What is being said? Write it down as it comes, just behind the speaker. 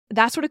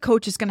that's what a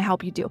coach is going to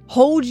help you do.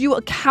 Hold you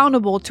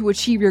accountable to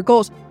achieve your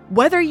goals,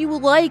 whether you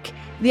like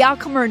the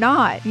outcome or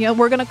not.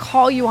 We're going to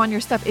call you on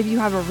your stuff if you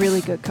have a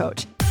really good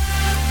coach.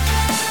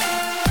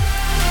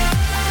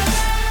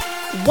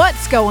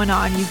 What's going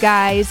on, you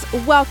guys?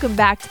 Welcome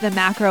back to the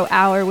Macro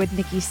Hour with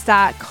Nikki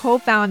Stott,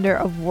 co-founder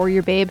of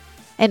Warrior Babe.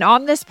 And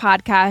on this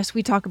podcast,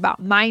 we talk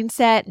about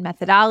mindset,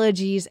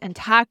 methodologies, and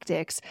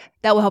tactics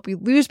that will help you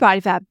lose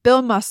body fat,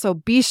 build muscle,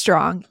 be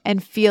strong,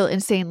 and feel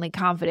insanely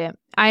confident.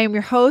 I am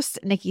your host,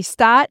 Nikki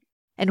Stott,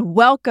 and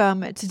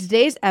welcome to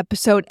today's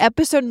episode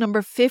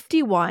number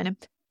 51,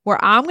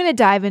 where I'm going to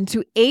dive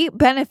into 8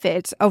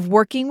 benefits of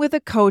working with a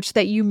coach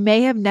that you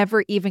may have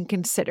never even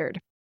considered.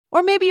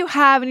 Or maybe you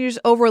have and you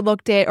just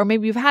overlooked it, or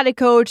maybe you've had a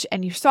coach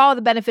and you saw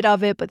the benefit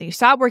of it, but then you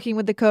stopped working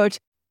with the coach.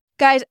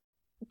 Guys,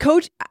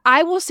 coach,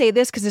 I will say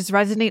this because this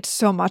resonates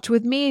so much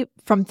with me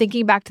from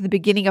thinking back to the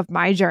beginning of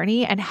my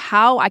journey and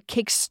how I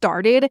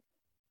kickstarted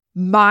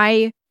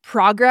my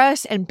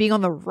progress and being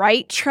on the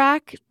right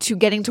track to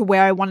getting to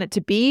where I want it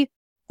to be,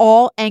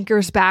 all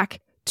anchors back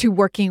to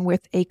working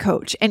with a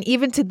coach. And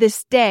even to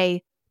this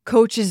day,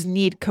 coaches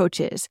need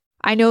coaches.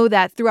 I know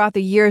that throughout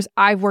the years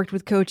I've worked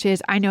with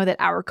coaches. I know that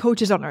our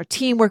coaches on our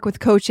team work with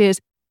coaches.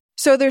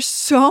 So there's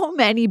so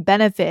many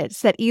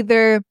benefits that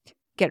either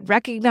get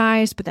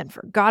recognized, but then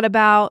forgot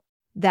about,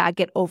 that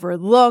get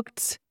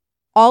overlooked,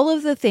 all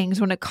of the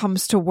things when it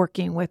comes to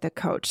working with a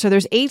coach. So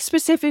there's 8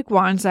 specific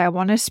ones that I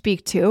want to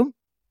speak to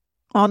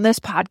on this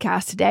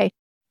podcast today.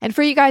 And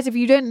for you guys, if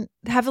you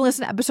haven't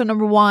listened to episode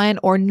number 1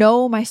 or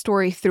know my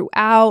story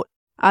throughout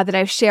that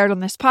I've shared on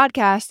this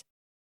podcast,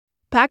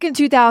 back in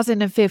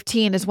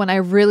 2015 is when I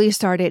really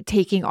started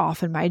taking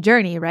off in my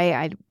journey, right?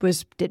 I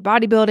did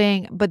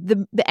bodybuilding, but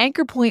the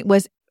anchor point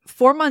was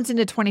 4 months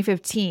into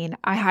 2015,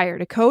 I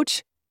hired a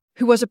coach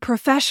who was a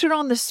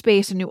professional in the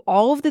space and knew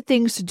all of the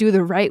things to do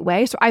the right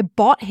way. So I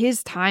bought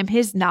his time,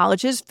 his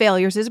knowledge, his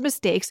failures, his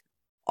mistakes,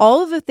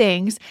 all of the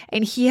things,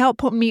 and he helped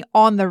put me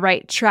on the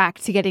right track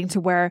to getting to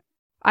where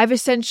I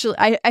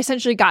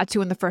essentially got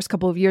to in the first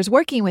couple of years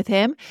working with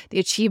him, the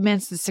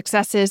achievements, the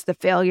successes, the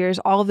failures,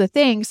 all of the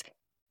things.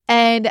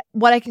 And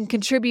what I can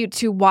contribute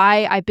to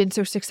why I've been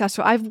so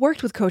successful. I've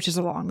worked with coaches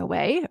along the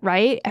way,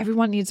 right?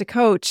 Everyone needs a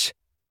coach.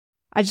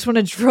 I just want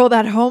to drill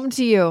that home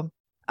to you.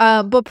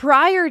 But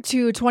prior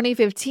to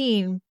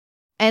 2015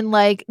 and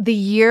like the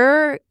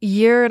year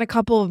and a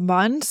couple of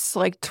months,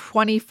 like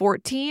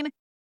 2014,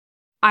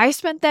 I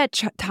spent that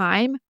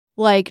time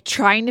like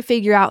trying to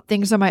figure out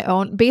things on my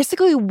own,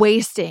 basically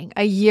wasting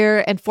a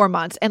year and 4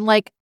 months. And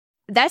like,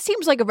 that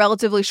seems like a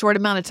relatively short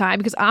amount of time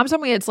because I'm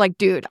somebody that's like,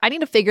 dude, I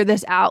need to figure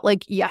this out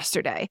like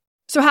yesterday.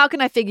 So how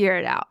can I figure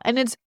it out? And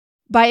it's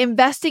by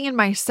investing in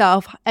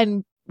myself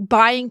and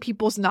buying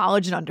people's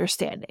knowledge and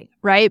understanding,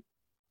 right?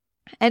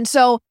 And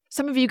so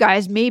some of you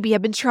guys maybe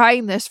have been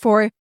trying this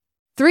for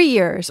 3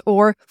 years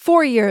or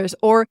 4 years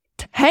or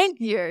 10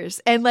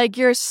 years. And like,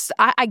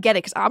 I get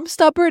it because I'm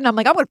stubborn and I'm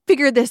like, I'm going to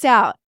figure this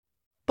out.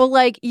 But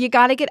like, you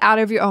got to get out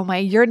of your own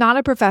way. You're not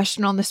a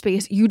professional in the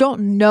space. You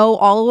don't know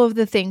all of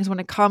the things when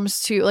it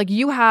comes to like,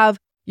 you have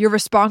your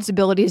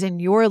responsibilities in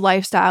your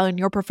lifestyle and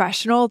your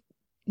professional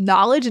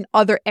knowledge in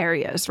other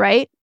areas,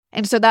 right?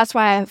 And so that's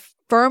why I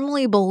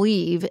firmly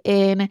believe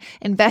in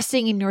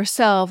investing in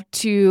yourself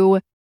to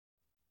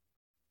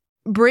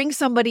bring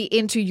somebody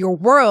into your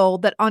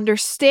world that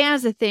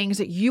understands the things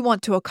that you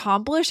want to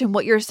accomplish. And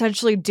what you're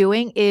essentially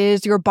doing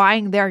is you're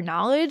buying their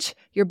knowledge,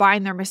 you're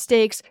buying their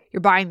mistakes,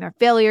 you're buying their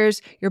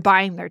failures, you're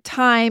buying their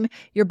time,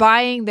 you're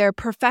buying their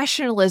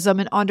professionalism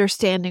and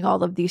understanding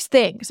all of these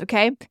things,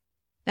 okay?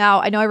 Now,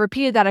 I know I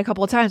repeated that a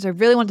couple of times. I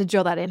really want to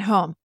drill that in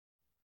home.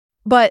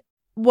 But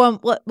we'll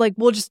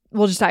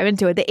just dive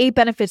into it. The 8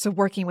 benefits of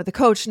working with a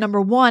coach.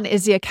 Number 1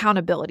 is the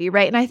accountability,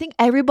 right? And I think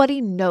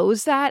everybody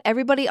knows that.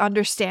 Everybody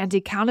understands the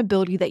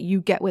accountability that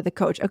you get with a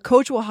coach. A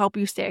coach will help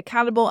you stay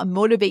accountable and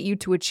motivate you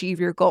to achieve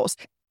your goals.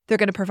 They're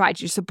going to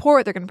provide you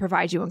support. They're going to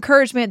provide you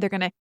encouragement. They're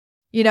going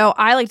to,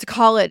 I like to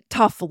call it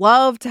tough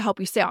love to help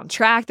you stay on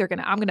track.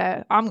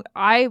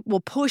 I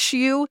will push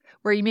you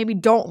where you maybe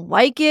don't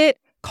like it.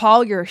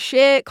 Call your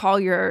shit, call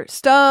your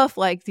stuff,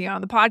 like, the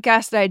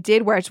podcast that I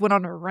did where I just went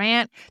on a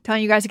rant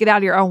telling you guys to get out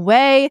of your own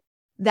way.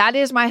 That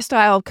is my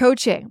style of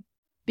coaching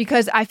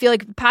because I feel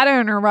like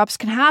pattern interrupts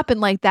can happen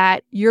like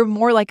that. You're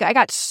more like, I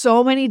got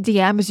so many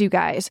DMs, you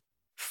guys,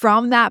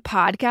 from that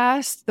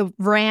podcast, the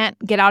rant,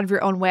 get out of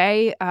your own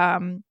way.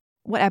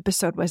 What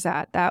episode was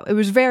that? It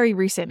was very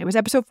recent. It was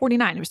episode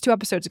 49. It was 2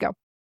 episodes ago.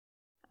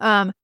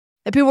 And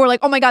people were like,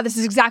 oh my God, this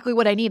is exactly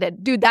what I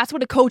needed. Dude, that's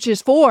what a coach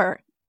is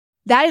for.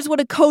 That is what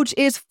a coach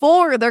is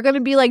for. They're going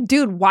to be like,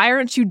 dude, why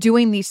aren't you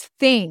doing these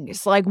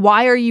things? Like,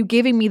 why are you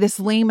giving me this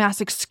lame ass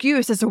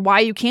excuse as to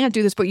why you can't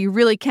do this, but you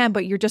really can,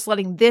 but you're just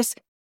letting this,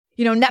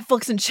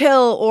 Netflix and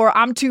chill, or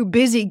I'm too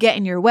busy get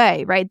in your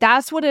way, right?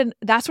 That's what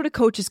a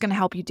coach is going to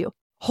help you do.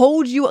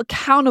 Hold you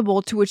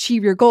accountable to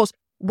achieve your goals,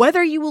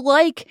 whether you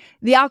like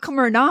the outcome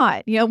or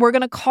not. We're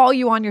going to call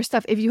you on your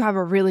stuff if you have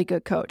a really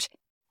good coach.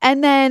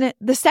 And then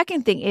the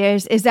second thing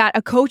is that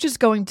a coach is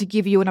going to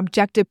give you an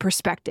objective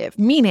perspective,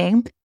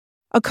 meaning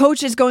A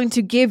coach is going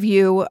to give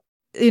you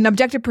an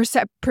objective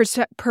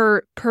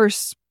perspective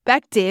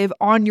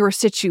on your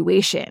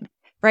situation,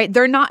 right?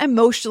 They're not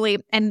emotionally,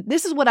 and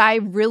this is what I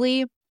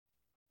really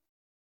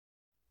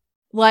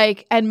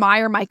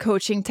admire my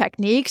coaching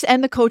techniques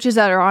and the coaches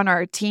that are on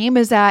our team,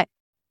 is that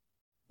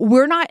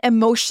we're not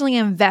emotionally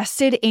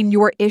invested in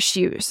your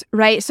issues,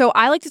 right? So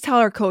I like to tell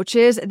our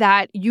coaches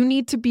that you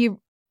need to be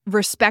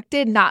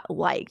respected, not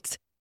liked.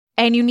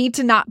 And you need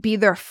to not be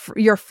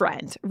your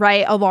friend,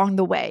 right, along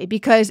the way.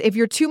 Because if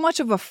you're too much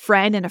of a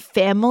friend and a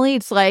family,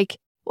 it's like,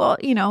 well,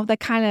 that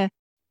kind of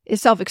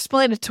is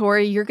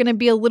self-explanatory. You're going to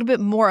be a little bit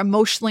more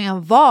emotionally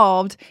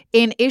involved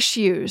in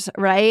issues,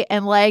 right?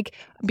 And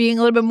being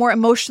a little bit more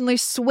emotionally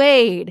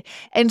swayed.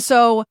 And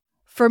so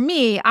for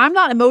me, I'm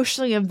not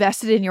emotionally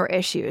invested in your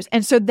issues.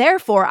 And so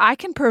therefore, I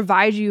can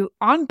provide you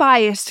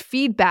unbiased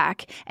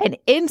feedback and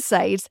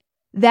insights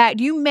that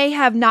you may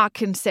have not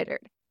considered.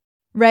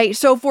 Right.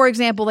 So for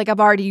example, I've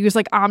already used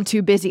I'm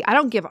too busy. I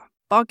don't give a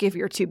fuck if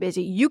you're too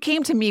busy. You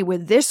came to me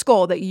with this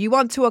goal that you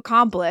want to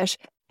accomplish.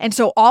 And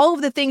so all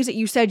of the things that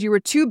you said you were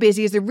too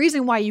busy is the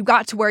reason why you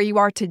got to where you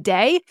are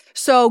today.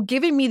 So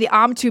giving me the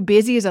I'm too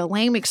busy is a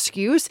lame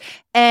excuse.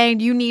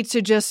 And you need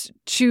to just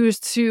choose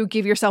to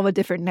give yourself a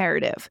different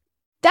narrative.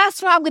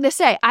 That's what I'm going to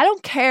say. I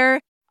don't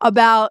care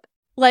about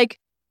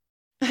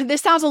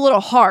this sounds a little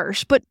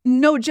harsh, but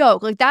no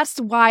joke. That's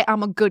why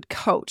I'm a good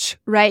coach,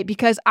 right?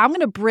 Because I'm going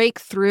to break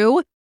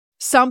through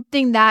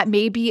something that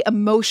may be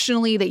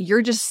emotionally that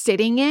you're just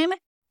sitting in,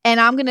 and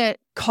I'm going to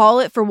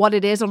call it for what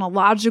it is on a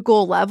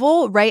logical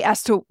level, right?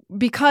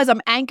 Because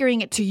I'm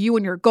anchoring it to you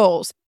and your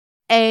goals.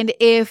 And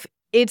if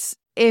it's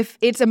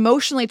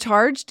emotionally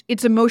charged,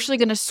 it's emotionally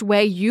going to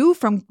sway you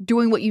from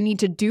doing what you need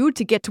to do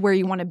to get to where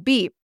you want to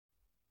be.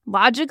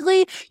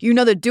 Logically,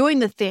 that doing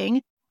the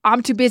thing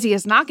I'm too busy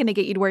is not going to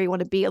get you to where you want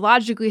to be.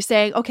 Logically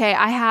saying, okay,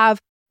 I have,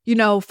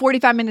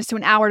 45 minutes to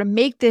an hour to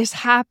make this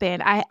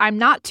happen. I'm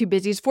not too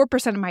busy. It's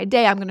 4% of my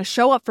day. I'm going to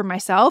show up for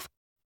myself.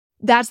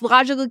 That's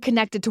logically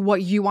connected to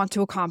what you want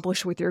to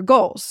accomplish with your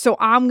goals. So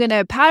I'm going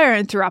to pattern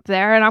interrupt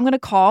there, and I'm going to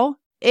call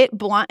it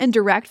blunt and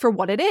direct for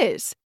what it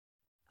is.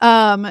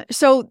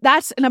 So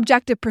that's an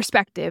objective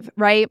perspective,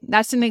 right?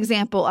 That's an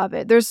example of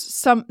it.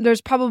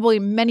 There's probably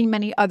many,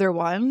 many other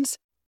ones.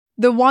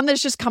 The one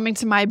that's just coming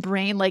to my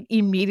brain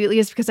immediately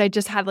is because I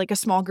just had a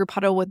small group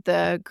huddle with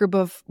the group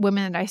of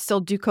women and I still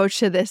do coach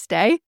to this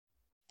day.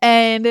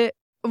 And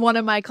one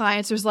of my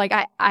clients was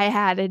I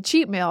had a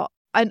cheat meal,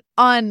 an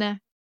ungiven,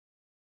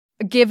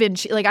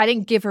 I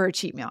didn't give her a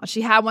cheat meal.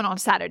 She had one on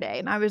Saturday.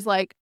 And I was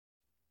like,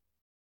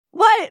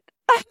 what?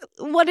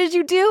 What did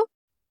you do?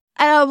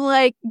 And I'm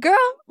like, girl,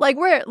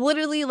 we're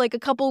literally a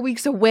couple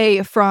weeks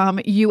away from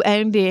you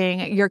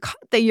ending your cut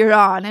that you're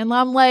on. And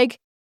I'm like,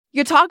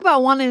 you talk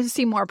about wanting to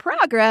see more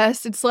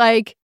progress. It's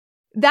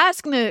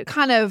that's going to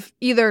kind of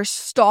either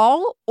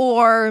stall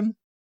or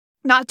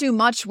not do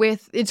much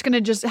with, it's going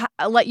to just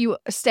let you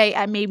stay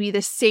at maybe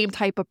the same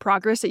type of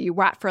progress that you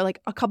were at for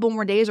a couple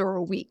more days or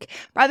a week,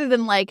 rather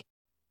than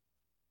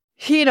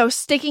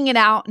sticking it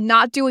out,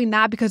 not doing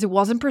that because it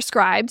wasn't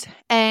prescribed,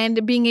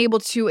 and being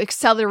able to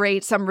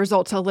accelerate some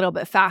results a little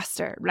bit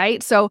faster,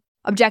 right? So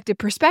objective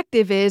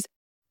perspective is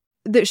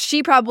that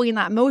she probably in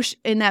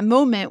that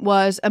moment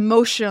was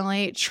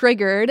emotionally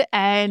triggered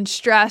and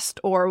stressed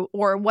or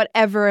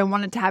whatever and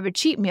wanted to have a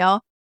cheat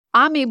meal.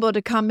 I'm able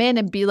to come in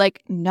and be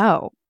like,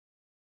 no.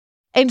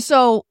 And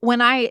so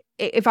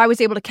if I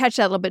was able to catch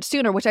that a little bit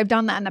sooner, which I've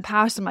done that in the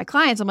past with my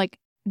clients, I'm like,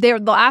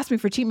 they'll ask me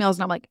for cheat meals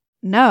and I'm like,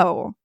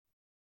 no.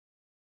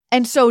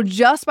 And so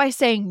just by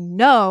saying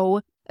no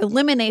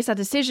eliminates that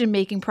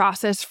decision-making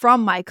process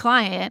from my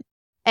client.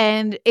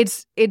 And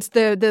it's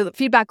the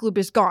feedback loop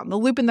is gone. The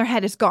loop in their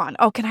head is gone.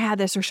 Oh, can I have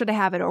this, or should I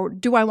have it, or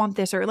do I want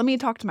this, or let me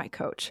talk to my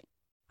coach.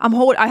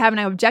 I have an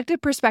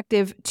objective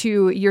perspective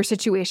to your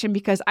situation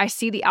because I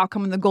see the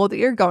outcome and the goal that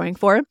you're going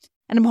for,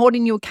 and I'm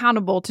holding you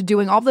accountable to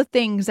doing all the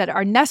things that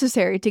are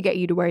necessary to get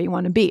you to where you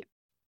want to be.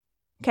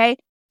 Okay,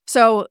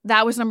 so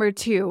that was number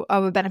 2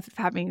 of a benefit of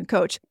having a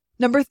coach.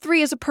 Number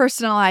 3 is a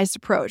personalized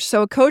approach.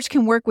 So a coach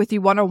can work with you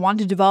one-on-one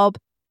to develop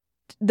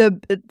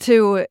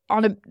on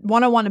a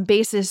one-on-one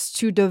basis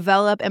to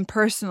develop and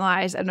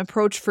personalize an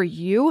approach for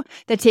you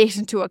that takes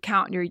into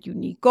account your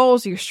unique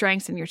goals, your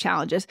strengths, and your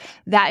challenges.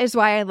 That is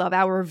why I love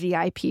our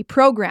VIP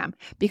program,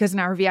 because in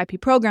our VIP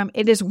program,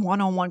 it is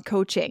one-on-one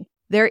coaching.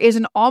 There is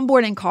an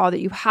onboarding call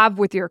that you have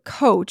with your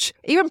coach.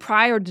 Even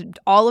prior to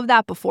all of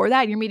that, before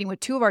that, you're meeting with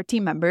 2 of our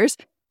team members.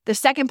 The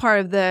second part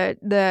of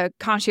the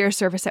concierge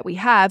service that we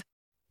have,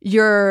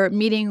 you're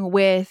meeting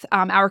with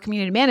our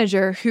community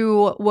manager,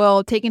 who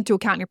will take into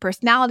account your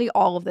personality,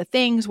 all of the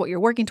things, what you're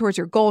working towards,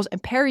 your goals,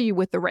 and pair you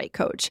with the right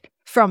coach.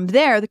 From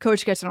there, the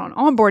coach gets on an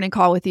onboarding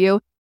call with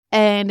you,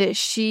 and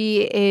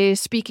she is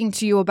speaking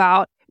to you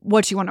about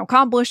what you want to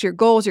accomplish, your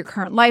goals, your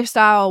current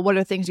lifestyle, what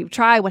are things you've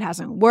tried, what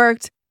hasn't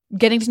worked,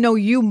 getting to know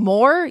you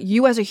more,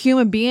 you as a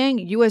human being,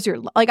 you as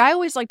I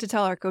always like to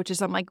tell our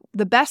coaches, I'm like,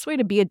 the best way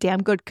to be a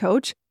damn good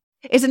coach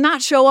is to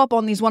not show up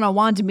on these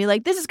one-on-ones and be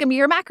like, this is going to be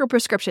your macro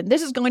prescription.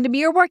 This is going to be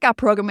your workout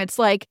program. It's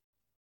like,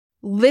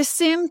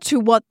 Listen to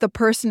what the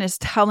person is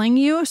telling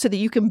you so that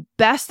you can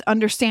best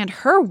understand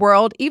her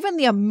world, even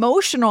the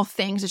emotional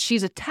things that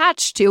she's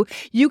attached to.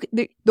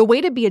 The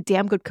way to be a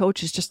damn good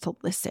coach is just to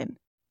listen,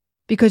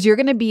 because you're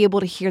going to be able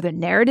to hear the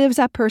narratives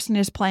that person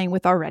is playing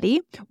with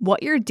already,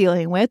 what you're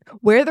dealing with,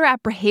 where they're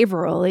at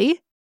behaviorally,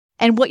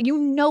 and what you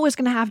know is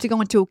going to have to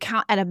go into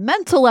account at a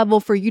mental level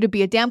for you to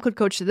be a damn good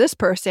coach to this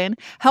person,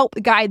 help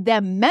guide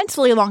them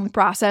mentally along the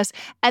process,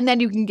 and then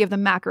you can give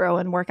them macro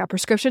and workout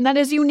prescription that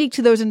is unique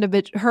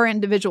to her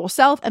individual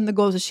self and the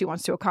goals that she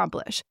wants to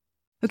accomplish.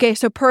 Okay,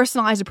 so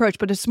personalized approach,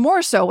 but it's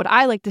more so what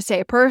I like to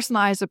say, a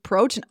personalized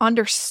approach and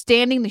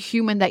understanding the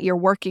human that you're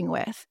working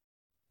with.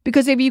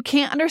 Because if you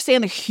can't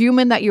understand the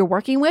human that you're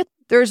working with,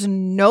 there's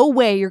no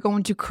way you're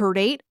going to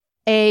create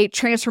a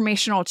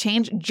transformational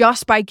change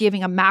just by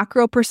giving a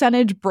macro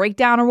percentage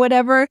breakdown or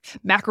whatever,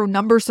 macro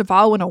numbers to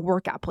follow and a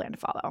workout plan to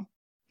follow.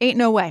 Ain't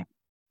no way.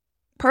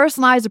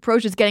 Personalized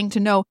approach is getting to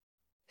know,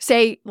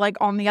 say, like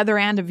on the other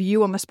end of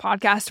you on this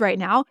podcast right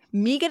now,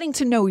 me getting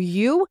to know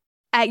you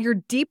at your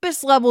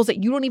deepest levels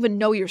that you don't even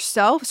know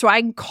yourself, so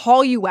I can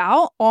call you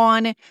out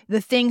on the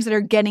things that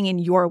are getting in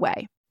your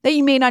way that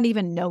you may not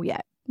even know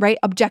yet, right?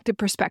 Objective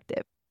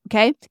perspective,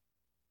 okay?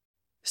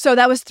 So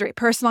that was 3,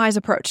 personalized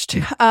approach.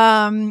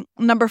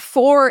 Number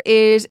 4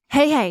 is,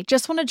 hey,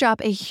 just want to drop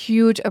a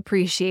huge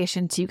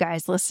appreciation to you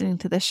guys listening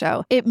to the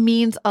show. It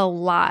means a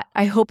lot.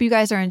 I hope you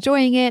guys are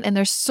enjoying it, and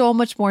there's so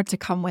much more to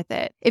come with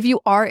it. If you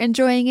are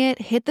enjoying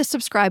it, hit the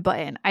subscribe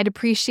button. I'd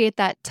appreciate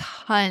that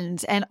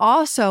tons. And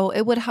also,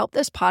 it would help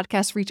this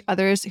podcast reach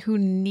others who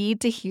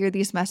need to hear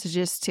these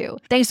messages too.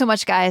 Thanks so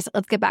much, guys.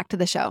 Let's get back to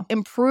the show.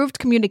 Improved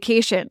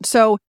communication.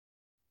 So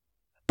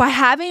by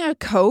having a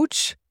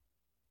coach,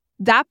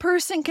 that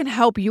person can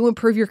help you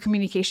improve your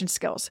communication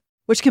skills,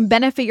 which can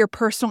benefit your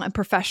personal and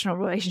professional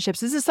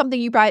relationships. This is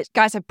something you guys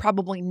have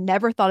probably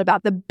never thought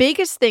about. The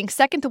biggest thing,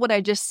 second to what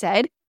I just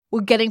said,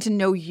 we're getting to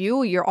know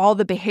you, all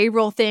the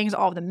behavioral things,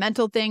 all the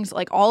mental things,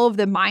 like all of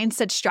the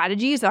mindset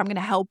strategies that I'm going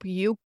to help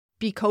you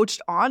be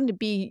coached on to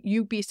be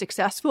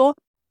successful.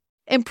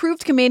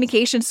 Improved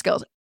communication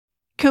skills.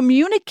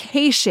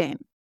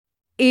 Communication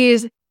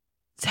is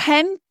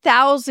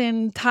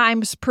 10,000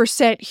 times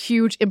 %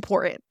 huge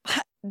important.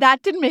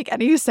 That didn't make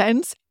any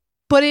sense,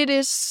 but it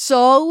is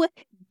so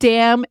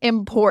damn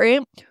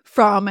important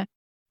from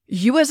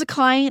you as a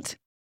client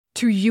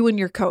to you and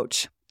your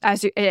coach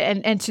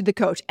and to the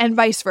coach, and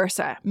vice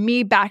versa.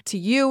 Me back to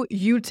you,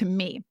 you to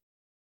me.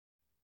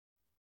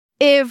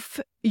 If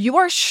you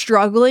are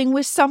struggling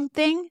with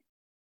something,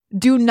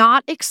 do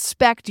not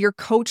expect your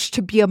coach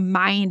to be a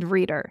mind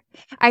reader.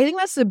 I think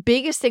that's the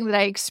biggest thing that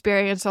I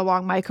experienced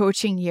along my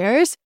coaching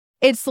years.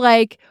 It's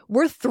like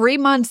we're 3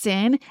 months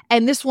in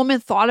and this woman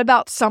thought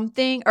about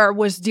something or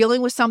was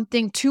dealing with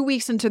something 2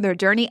 weeks into their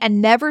journey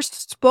and never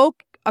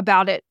spoke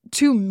about it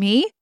to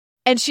me.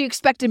 And she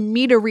expected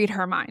me to read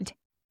her mind.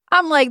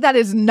 I'm like, that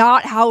is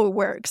not how it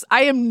works.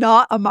 I am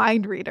not a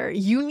mind reader.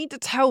 You need to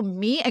tell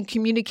me and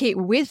communicate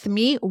with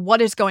me what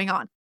is going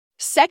on.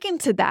 Second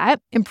to that,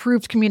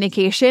 improved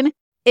communication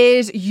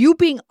is you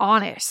being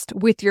honest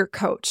with your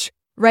coach,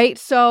 right?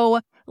 So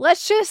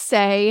let's just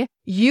say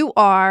you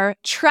are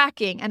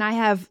tracking, and I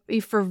have,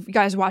 for you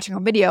guys watching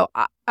on video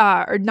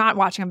or not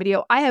watching on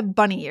video, I have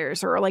bunny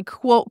ears or like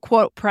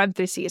quote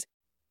parentheses.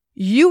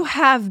 You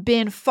have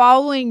been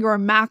following your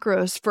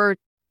macros for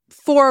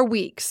 4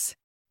 weeks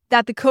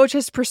that the coach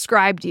has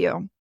prescribed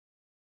you,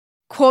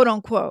 quote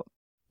unquote,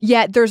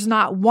 yet there's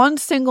not one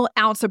single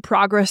ounce of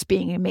progress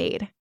being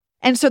made.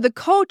 And so the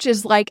coach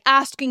is like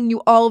asking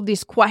you all of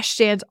these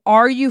questions.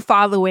 Are you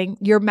following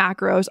your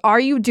macros?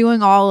 Are you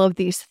doing all of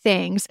these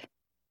things?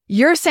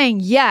 You're saying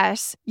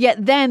yes,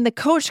 yet then the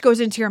coach goes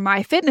into your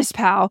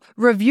MyFitnessPal,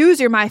 reviews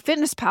your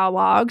MyFitnessPal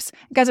logs.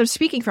 Guys, I'm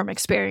speaking from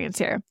experience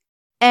here.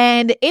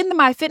 And in the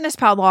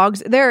MyFitnessPal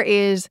logs, there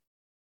is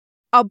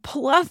a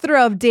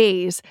plethora of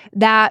days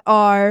that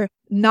are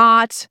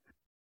not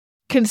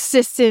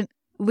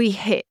consistently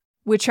hit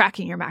with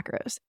tracking your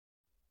macros.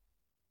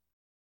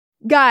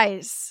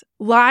 Guys,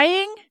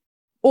 lying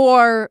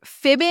or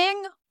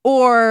fibbing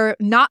or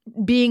not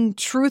being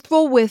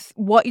truthful with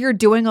what you're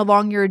doing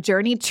along your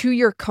journey to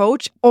your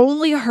coach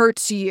only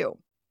hurts you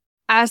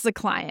as the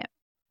client.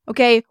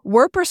 Okay,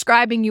 we're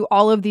prescribing you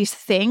all of these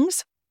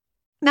things.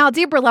 Now,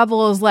 deeper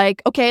level is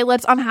like, okay,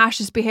 let's unhash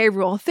this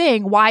behavioral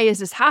thing. Why is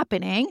this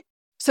happening?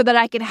 So that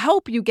I can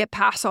help you get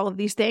past all of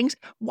these things.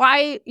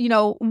 Why,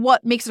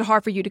 what makes it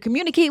hard for you to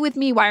communicate with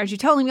me? Why aren't you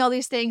telling me all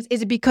these things?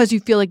 Is it because you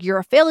feel like you're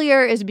a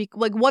failure? Is it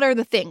like, what are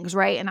the things,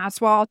 right? And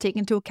that's what I'll take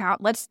into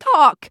account. Let's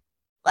talk.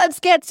 Let's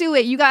get to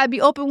it. You got to be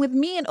open with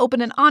me and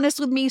open and honest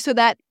with me so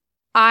that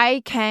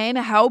I can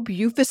help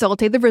you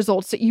facilitate the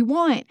results that you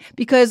want.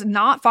 Because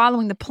not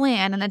following the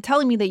plan and then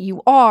telling me that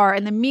you are,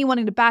 and then me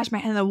wanting to bash my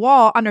head on the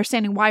wall,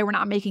 understanding why we're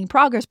not making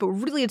progress, but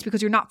really it's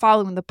because you're not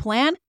following the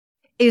plan,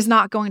 is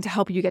not going to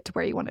help you get to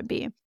where you want to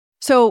be.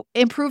 So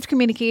improved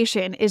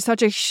communication is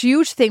such a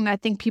huge thing that I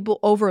think people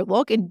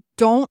overlook and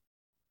don't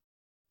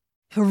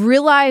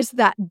realize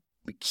that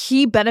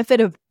key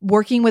benefit of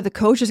working with a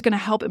coach is going to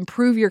help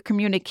improve your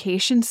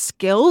communication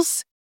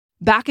skills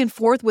back and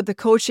forth with the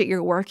coach that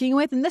you're working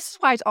with. And this is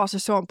why it's also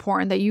so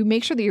important that you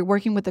make sure that you're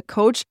working with a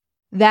coach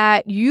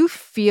that you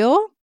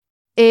feel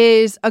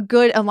is a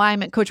good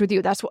alignment coach with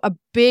you. That's a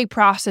big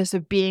process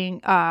of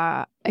being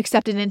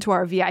accepted into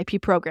our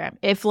VIP program.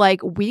 If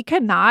we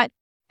cannot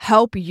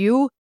help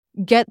you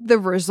get the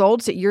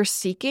results that you're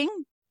seeking,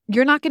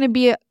 you're not going to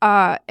be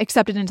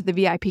accepted into the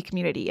VIP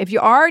community. If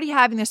you're already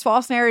having this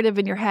false narrative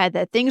in your head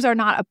that things are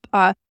not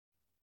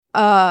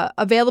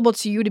available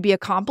to you to be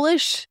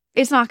accomplished,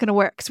 it's not going to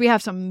work because we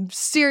have some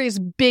serious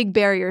big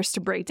barriers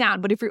to break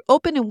down. But if you're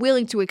open and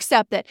willing to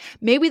accept that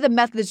maybe the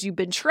methods you've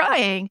been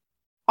trying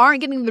aren't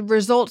getting the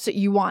results that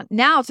you want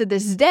now to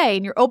this day,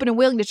 and you're open and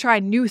willing to try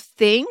new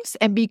things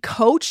and be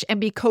coached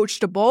and be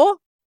coachable,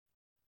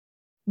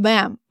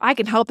 bam, I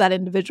can help that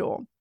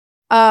individual.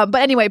 But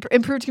anyway,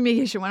 improved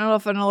communication. I don't know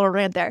if I'm on a little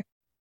rant there.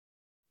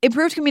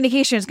 Improved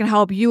communication is going to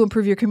help you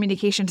improve your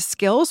communication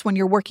skills when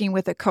you're working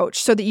with a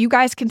coach so that you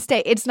guys can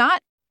stay. It's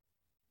not,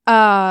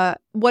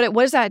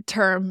 what is that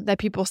term that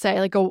people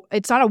say?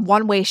 It's not a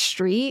one-way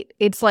street.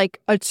 It's like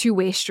a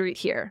two-way street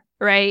here,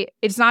 right?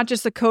 It's not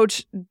just the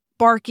coach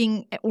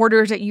barking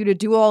orders at you to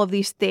do all of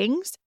these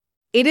things.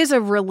 It is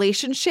a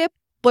relationship,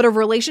 but a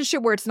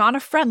relationship where it's not a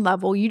friend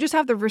level. You just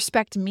have to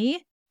respect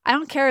me. I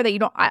don't care that you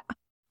don't, I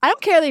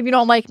don't care that if you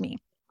don't like me.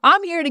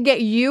 I'm here to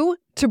get you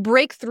to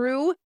break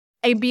through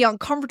and be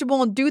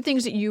uncomfortable and do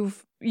things that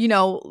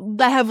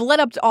that have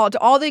led up to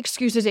all the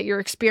excuses that you're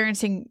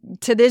experiencing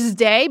to this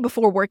day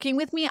before working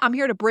with me. I'm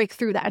here to break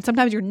through that. And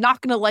sometimes you're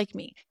not going to like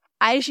me.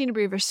 I just need to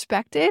be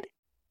respected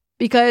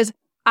because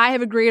I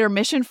have a greater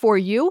mission for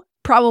you.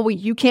 Probably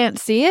you can't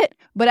see it,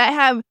 but I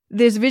have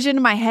this vision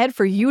in my head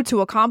for you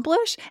to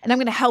accomplish, and I'm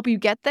going to help you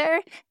get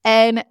there.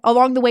 And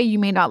along the way, you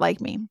may not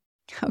like me.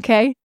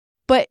 Okay.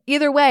 But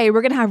either way,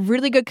 we're going to have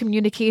really good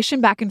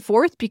communication back and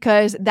forth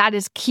because that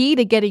is key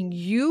to getting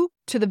you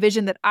to the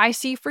vision that I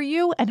see for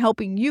you and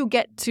helping you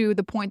get to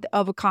the point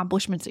of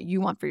accomplishments that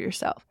you want for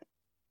yourself.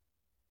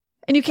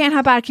 And you can't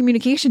have bad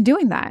communication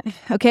doing that.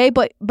 Okay.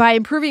 But by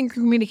improving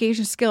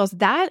communication skills,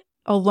 that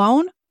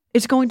alone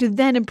is going to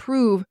then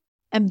improve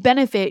and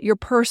benefit your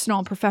personal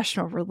and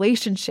professional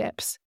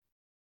relationships.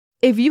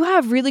 If you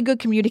have really good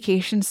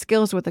communication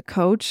skills with a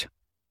coach,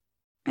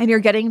 and you're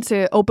getting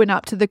to open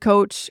up to the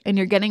coach and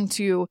you're getting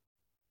to,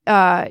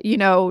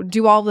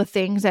 do all the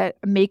things that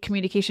make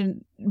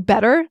communication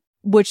better,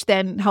 which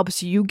then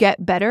helps you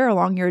get better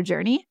along your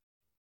journey,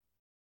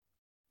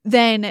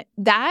 then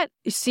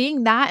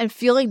seeing that and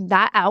feeling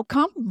that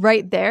outcome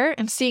right there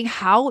and seeing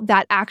how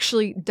that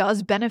actually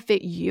does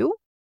benefit you,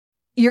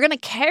 you're going to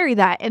carry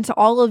that into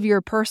all of your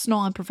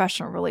personal and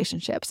professional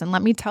relationships. And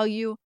let me tell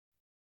you,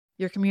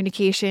 your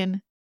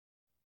communication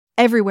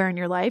everywhere in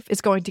your life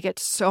is going to get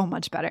so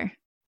much better.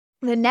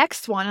 The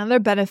next one, another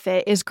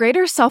benefit, is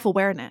greater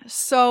self-awareness.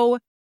 So,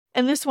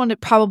 and this one, it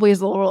probably is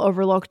a little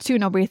overlooked too.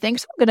 Nobody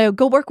thinks, I'm going to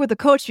go work with a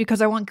coach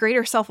because I want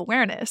greater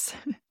self-awareness.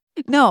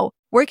 No,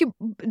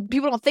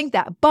 people don't think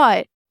that,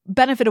 but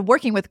benefit of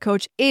working with a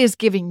coach is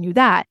giving you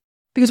that.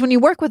 Because when you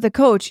work with a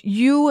coach,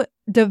 you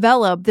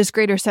develop this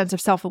greater sense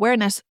of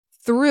self-awareness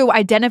through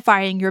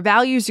identifying your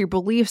values, your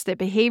beliefs, the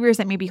behaviors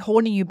that may be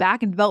holding you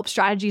back, and develop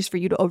strategies for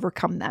you to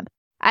overcome them.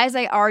 As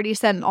I already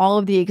said in all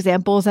of the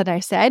examples that I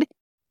said,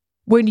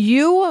 when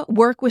you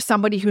work with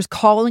somebody who's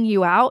calling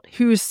you out,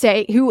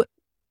 who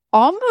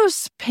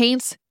almost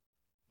paints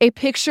a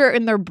picture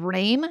in their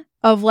brain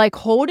of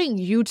holding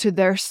you to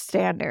their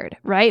standard,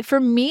 right? For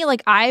me,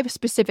 I have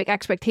specific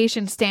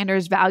expectations,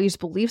 standards, values,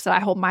 beliefs that I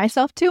hold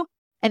myself to.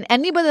 And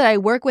anybody that I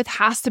work with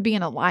has to be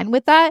in line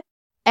with that.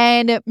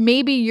 And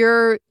maybe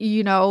you're,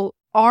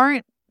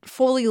 aren't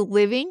fully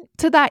living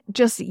to that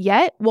just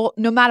yet. Well,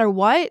 no matter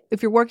what,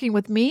 if you're working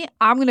with me,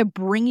 I'm going to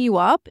bring you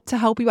up to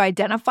help you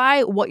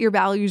identify what your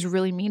values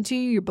really mean to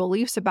you, your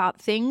beliefs about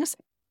things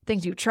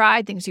you've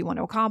tried, things you want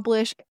to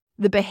accomplish,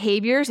 the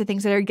behaviors, the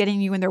things that are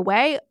getting you in their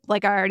way.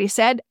 Like I already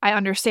said, I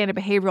understand a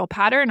behavioral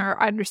pattern, or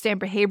I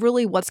understand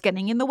behaviorally what's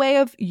getting in the way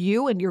of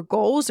you and your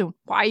goals and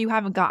why you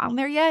haven't gotten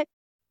there yet.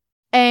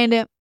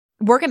 And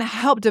we're going to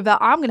help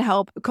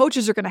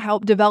coaches are going to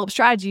help develop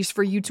strategies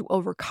for you to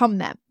overcome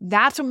them.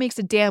 That's what makes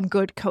a damn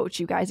good coach,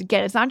 you guys.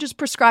 Again, it's not just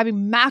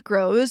prescribing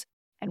macros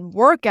and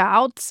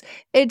workouts.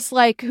 It's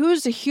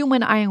who's the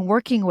human I am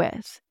working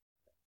with?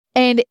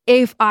 And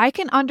if I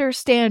can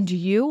understand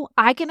you,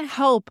 I can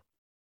help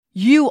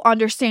you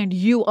understand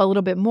you a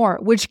little bit more,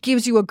 which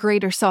gives you a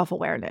greater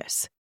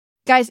self-awareness.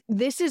 Guys,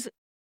 this is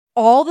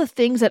all the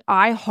things that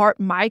I heart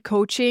my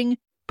coaching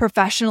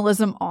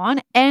professionalism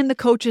on, and the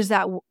coaches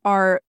that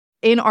are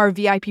in our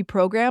VIP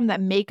program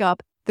that make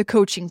up the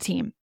coaching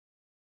team.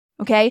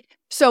 Okay.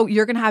 So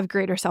you're going to have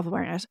greater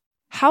self-awareness.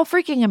 How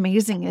freaking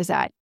amazing is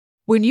that?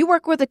 When you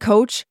work with a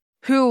coach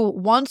who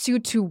wants you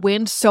to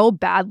win so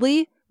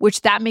badly,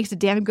 which that makes a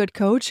damn good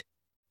coach,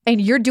 and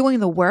you're doing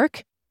the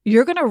work,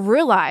 you're going to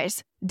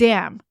realize,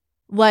 damn,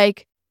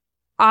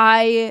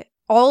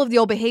 all of the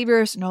old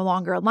behaviors no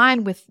longer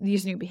align with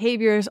these new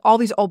behaviors. All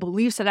these old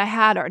beliefs that I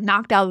had are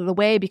knocked out of the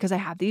way because I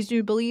have these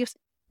new beliefs.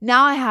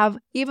 Now I have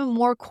even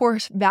more core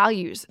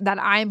values that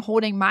I'm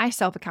holding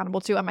myself accountable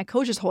to and my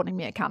coach is holding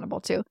me accountable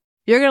to.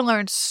 You're going to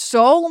learn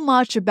so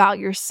much about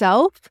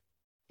yourself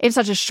in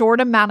such a short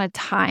amount of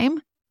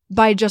time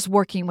by just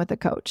working with a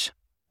coach.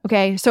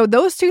 Okay, so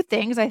those two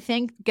things I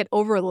think get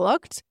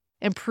overlooked: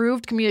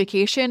 improved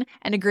communication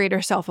and a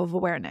greater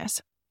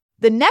self-awareness.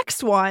 The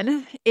next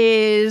one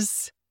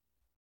is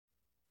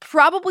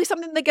probably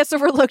something that gets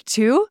overlooked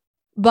too,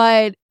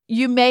 but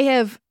you may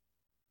have,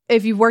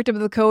 if you've worked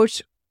with a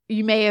coach,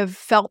 you may have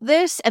felt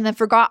this and then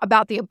forgot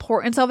about the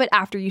importance of it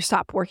after you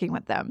stopped working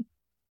with them.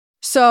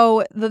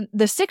 So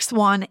the sixth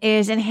one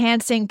is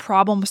enhancing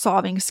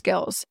problem-solving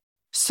skills.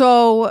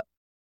 So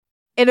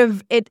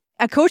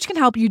a coach can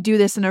help you do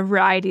this in a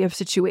variety of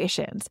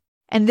situations.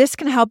 And this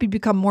can help you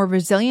become more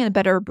resilient and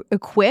better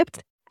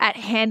equipped at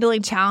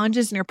handling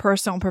challenges in your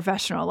personal and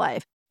professional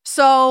life.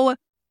 So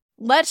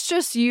let's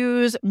just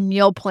use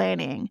meal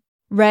planning,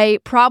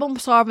 right?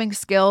 Problem-solving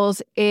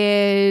skills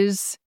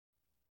is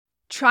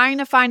trying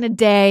to find a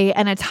day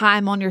and a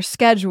time on your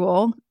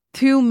schedule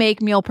to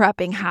make meal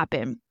prepping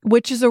happen,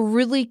 which is a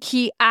really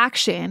key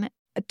action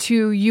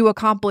to you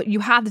accomplish. You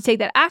have to take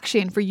that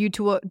action for you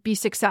to be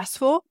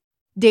successful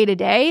day to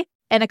day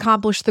and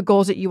accomplish the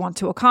goals that you want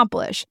to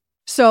accomplish.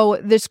 So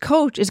this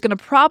coach is going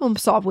to problem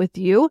solve with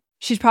you.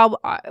 She's probably,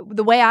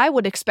 the way I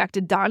would expect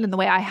it done and the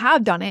way I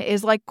have done it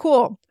is like,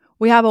 cool,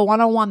 we have a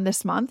one-on-one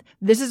this month.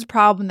 This is a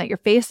problem that you're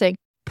facing.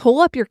 Pull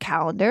up your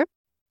calendar.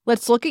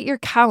 Let's look at your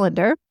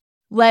calendar.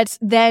 Let's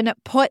then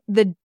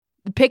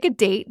pick a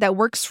date that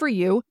works for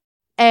you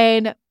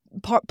and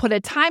put a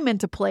time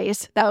into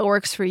place that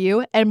works for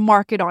you and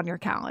mark it on your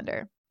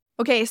calendar.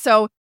 Okay,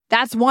 so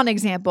that's one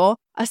example.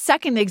 A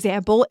second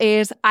example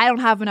is I don't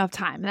have enough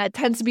time. And that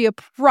tends to be a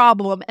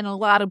problem in a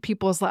lot of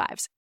people's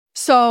lives.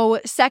 So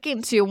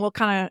second two, we'll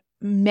kind of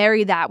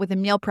marry that with the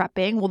meal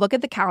prepping. We'll look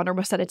at the calendar,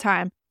 we'll set a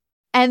time.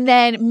 And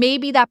then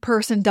maybe that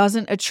person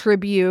doesn't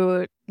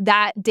attribute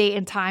that date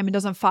and time and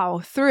doesn't follow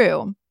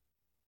through.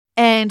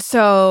 And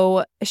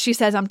so she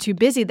says, I'm too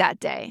busy that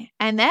day.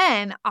 And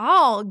then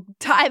I'll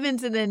dive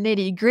into the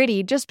nitty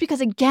gritty just because,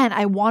 again,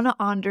 I want to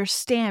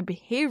understand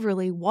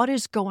behaviorally what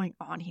is going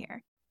on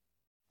here.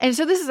 And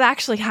so this has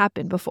actually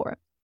happened before.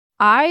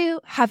 I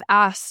have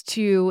asked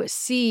to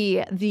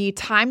see the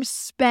time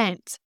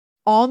spent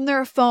on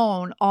their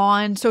phone,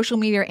 on social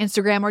media, or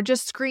Instagram, or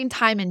just screen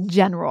time in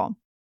general.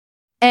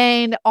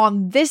 And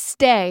on this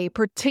day,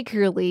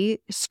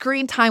 particularly,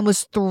 screen time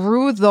was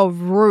through the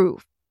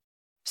roof.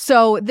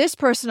 So this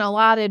person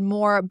allotted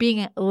more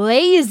being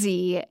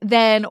lazy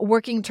than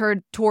working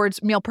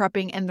towards meal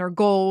prepping and their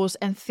goals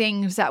and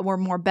things that were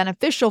more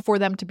beneficial for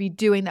them to be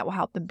doing that will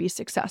help them be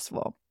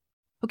successful.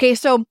 Okay,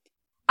 so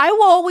I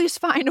will always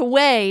find a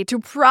way to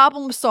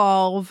problem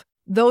solve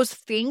those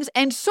things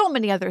and so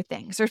many other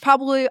things. There's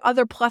probably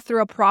other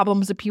plethora of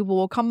problems that people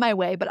will come my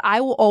way, but I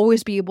will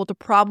always be able to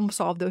problem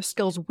solve those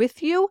skills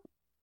with you.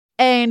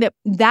 And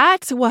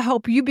that will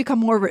help you become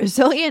more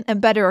resilient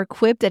and better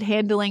equipped at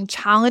handling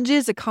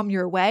challenges that come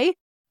your way.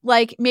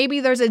 Like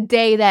maybe there's a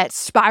day that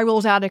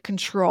spirals out of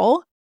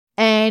control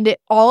and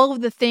all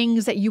of the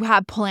things that you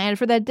have planned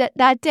for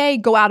that day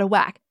go out of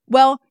whack.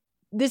 Well,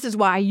 this is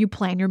why you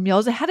plan your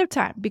meals ahead of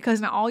time,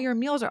 because now all your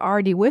meals are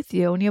already with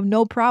you and you have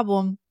no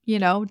problem,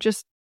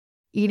 just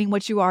eating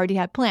what you already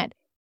had planned.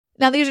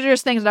 Now, these are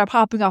just things that are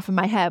popping off in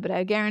my head, but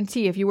I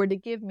guarantee if you were to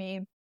give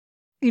me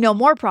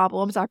more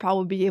problems, I'll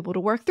probably be able to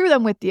work through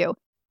them with you.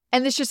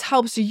 And this just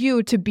helps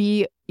you to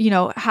be,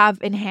 have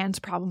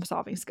enhanced problem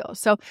solving skills.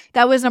 So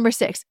that was number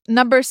 6.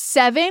 Number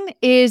 7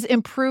 is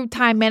improved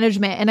time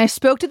management. And I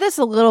spoke to this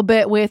a little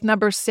bit with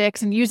number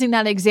 6 and using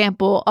that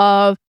example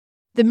of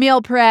the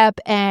meal prep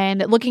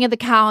and looking at the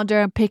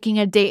calendar and picking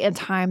a date and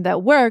time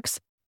that works.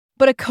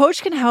 But a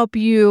coach can help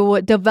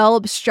you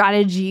develop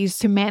strategies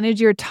to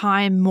manage your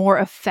time more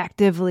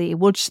effectively,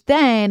 which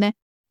then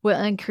will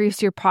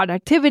increase your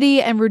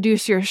productivity and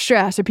reduce your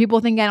stress. Or people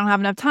think I don't have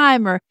enough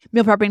time or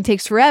meal prepping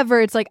takes forever.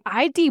 It's like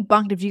I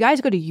debunked. If you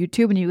guys go to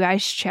YouTube and you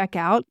guys check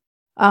out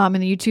in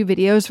the YouTube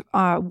videos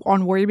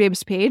on Warrior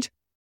Babe's page,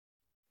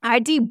 I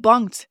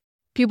debunked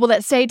people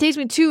that say it takes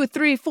me 2,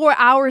 3, 4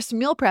 hours to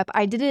meal prep.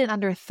 I did it in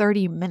under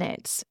 30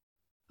 minutes.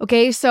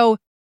 Okay, so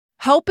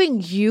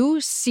helping you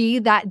see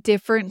that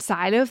different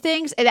side of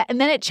things. And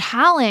then it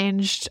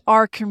challenged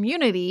our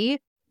community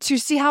to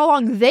see how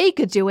long they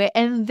could do it.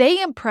 And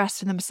they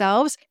impressed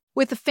themselves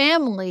with a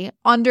family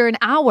under an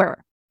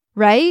hour,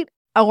 right?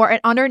 Or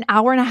under an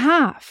hour and a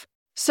half.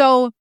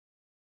 So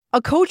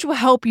a coach will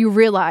help you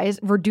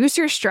reduce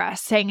your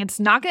stress, saying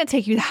it's not going to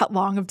take you that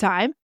long of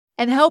time,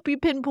 and help you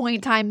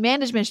pinpoint time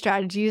management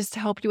strategies to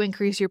help you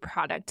increase your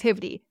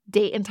productivity.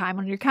 Date and time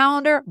on your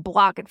calendar,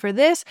 block it for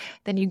this.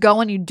 Then you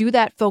go and you do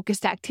that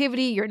focused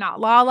activity. You're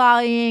not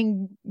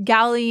lollying,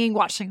 gallying,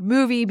 watching a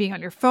movie, being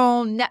on your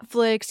phone,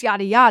 Netflix,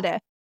 yada, yada.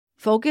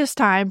 Focus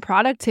time,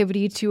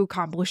 productivity to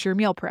accomplish your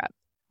meal prep.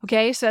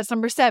 Okay, so that's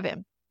number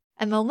 7.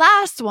 And the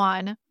last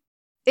one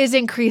is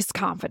increased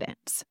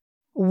confidence.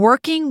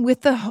 Working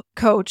with the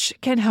coach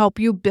can help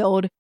you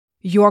build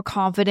your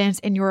confidence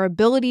in your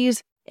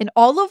abilities And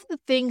all of the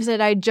things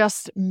that I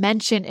just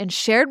mentioned and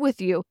shared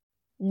with you,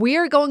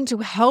 we're going to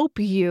help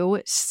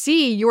you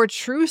see your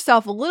true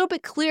self a little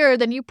bit clearer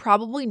than you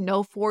probably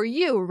know for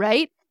you,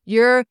 right?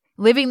 You're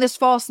living this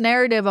false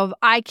narrative of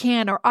I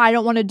can't, or I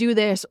don't want to do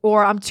this,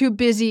 or I'm too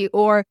busy,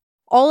 or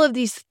all of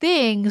these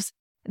things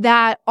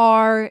that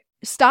are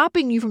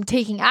stopping you from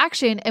taking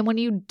action. And when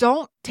you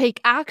don't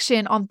take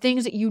action on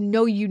things that you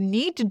know you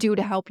need to do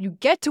to help you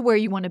get to where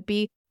you want to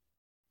be,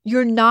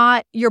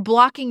 you're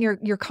blocking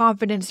your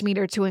confidence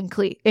meter to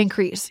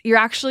increase. You're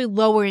actually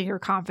lowering your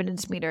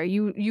confidence meter.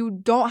 You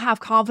don't have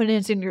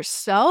confidence in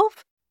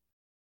yourself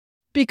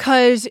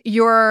because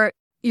you're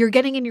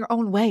getting in your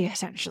own way,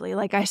 essentially,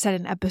 like I said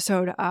in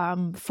episode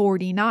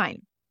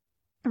 49,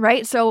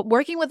 right? So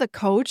working with a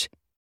coach,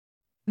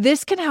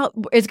 this can help,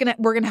 we're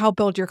going to help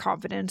build your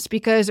confidence,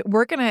 because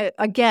we're going to,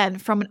 again,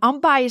 from an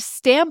unbiased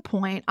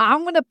standpoint,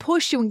 I'm going to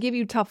push you and give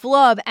you tough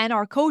love. And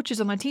our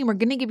coaches on my team are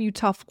going to give you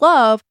tough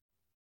love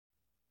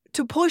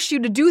to push you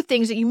to do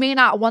things that you may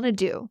not want to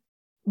do,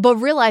 but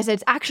realize that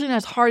it's actually not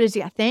as hard as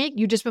you think.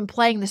 You've just been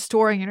playing the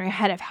story in your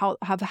head of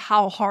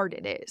how hard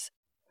it is,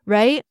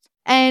 right?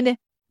 And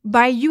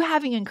by you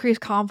having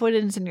increased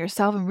confidence in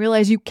yourself and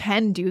realize you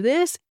can do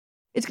this,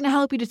 it's going to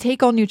help you to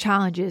take on new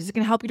challenges. It's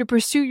going to help you to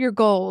pursue your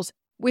goals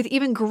with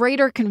even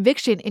greater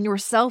conviction in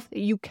yourself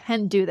that you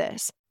can do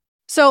this.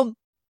 So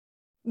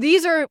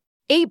these are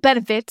 8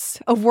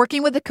 benefits of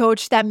working with a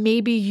coach that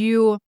maybe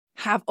you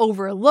have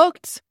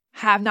overlooked,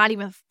 have not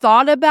even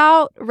thought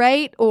about,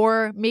 right?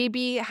 Or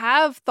maybe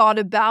have thought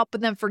about, but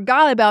then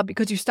forgot about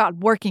because you stopped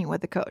working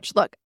with a coach.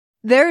 Look,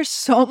 there's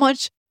so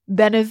much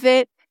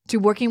benefit to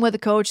working with a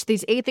coach.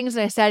 These 8 things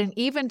that I said, and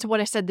even to what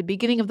I said at the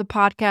beginning of the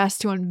podcast,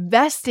 to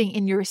investing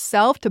in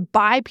yourself to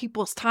buy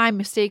people's time,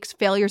 mistakes,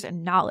 failures,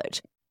 and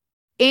knowledge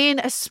in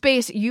a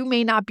space you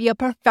may not be a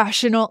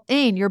professional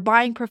in. You're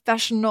buying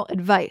professional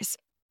advice,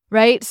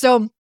 right?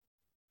 So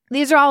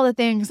these are all the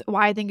things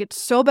why I think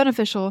it's so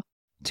beneficial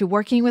to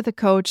working with a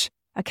coach: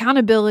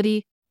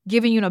 accountability,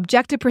 giving you an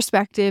objective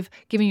perspective,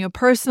 giving you a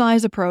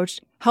personalized approach,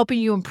 helping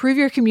you improve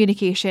your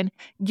communication,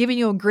 giving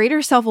you a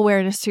greater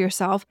self-awareness to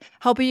yourself,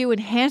 helping you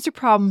enhance your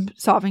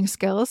problem-solving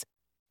skills,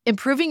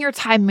 improving your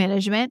time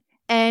management,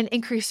 and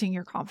increasing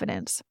your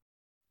confidence.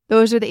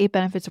 Those are the 8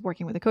 benefits of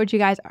working with a coach, you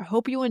guys. I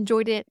hope you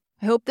enjoyed it.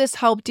 I hope this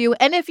helped you.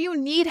 And if you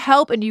need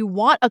help and you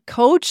want a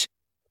coach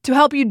to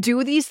help you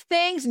do these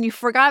things and you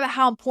forgot about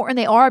how important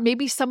they are,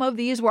 maybe some of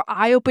these were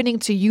eye-opening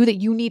to you that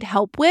you need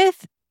help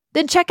with,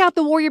 then check out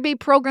the Warrior Babe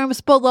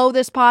programs below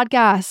this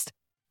podcast.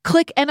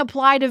 Click and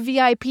apply to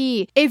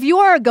VIP. If you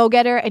are a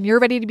go-getter and you're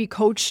ready to be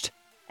coached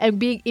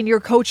and you're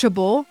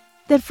coachable,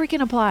 then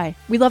freaking apply.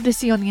 We'd love to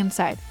see you on the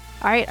inside.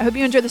 All right, I hope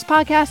you enjoyed this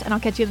podcast, and I'll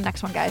catch you in the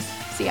next one, guys.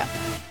 See ya.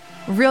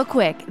 Real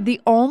quick, the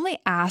only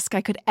ask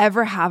I could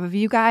ever have of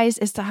you guys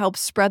is to help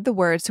spread the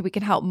word so we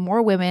can help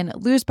more women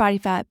lose body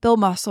fat, build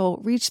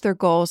muscle, reach their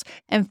goals,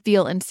 and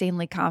feel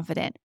insanely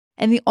confident.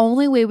 And the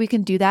only way we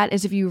can do that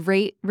is if you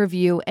rate,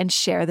 review, and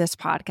share this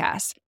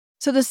podcast.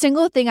 So the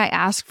single thing I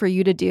ask for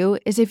you to do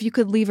is if you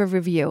could leave a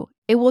review.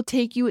 It will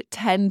take you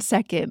 10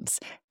 seconds,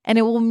 and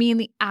it will mean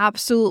the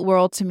absolute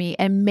world to me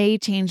and may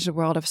change the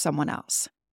world of someone else.